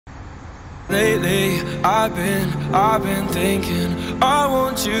Lately, I've been thinking, I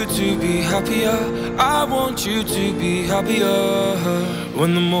want you to be happier, I want you to be happier.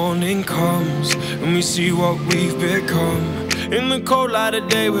 When the morning comes and we see what we've become, in the cold light of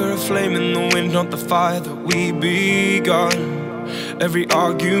day we're a flame in the wind, not the fire that we begun. Every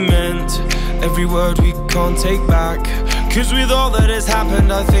argument, every word we can't take back, 'cause with all that has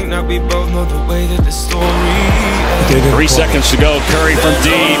happened, I think that we both know the way that the story ends. 3 seconds to go, Curry from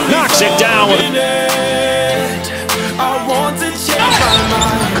deep, knocks it down.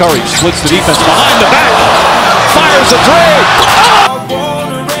 Curry splits the defense behind the back, fires a three. I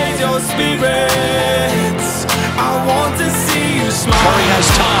wanna raise your spirits, I want to see you smile. Curry has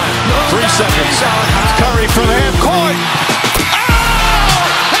time, 3 seconds, Curry from half court.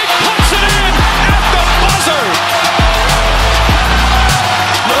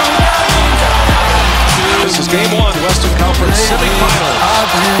 This is game 1, Western Conference semifinals.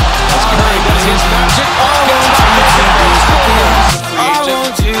 As Curry does his magic.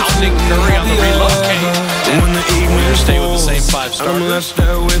 Housing Curry on the relocate. Stay with the same 5 starters.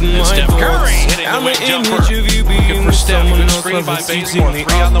 And Steph Curry hitting the wing jumper. Looking for Steph. Good screen by Bazemore.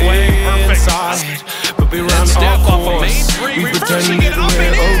 3 on the way. Perfect. And Steph off a main 3. Reversing it up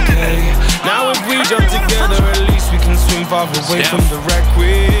and in. Now if we jump together, at least we can swing far away from the wreck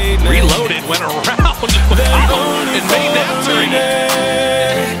we made. Reloaded, went around. And made that 3.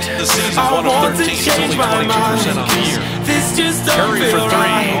 The season's 1 of 13. It's only 22% on the year. Curry for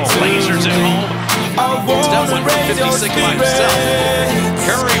 3. Lasers at home. Steph went for 56 by himself.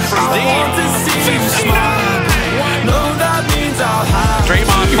 Curry from deep. 59.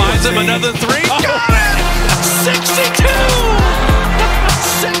 Draymond finds him another 3. Got it! 62!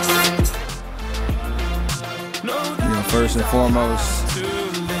 First and foremost,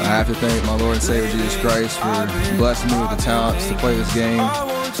 I have to thank my Lord and Savior Jesus Christ for blessing me with the talents to play this game,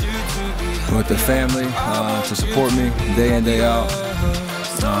 with the family to support me day in, day out.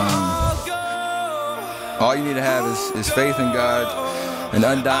 All you need to have is faith in God, an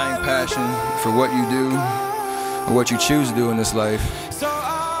undying passion for what you do or what you choose to do in this life,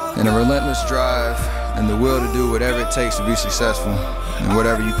 and a relentless drive and the will to do whatever it takes to be successful and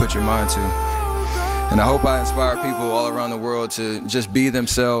whatever you put your mind to. And I hope I inspire people all around the world to just be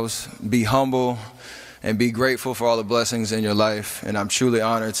themselves, be humble, and be grateful for all the blessings in your life. And I'm truly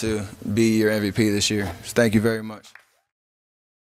honored to be your MVP this year. So thank you very much.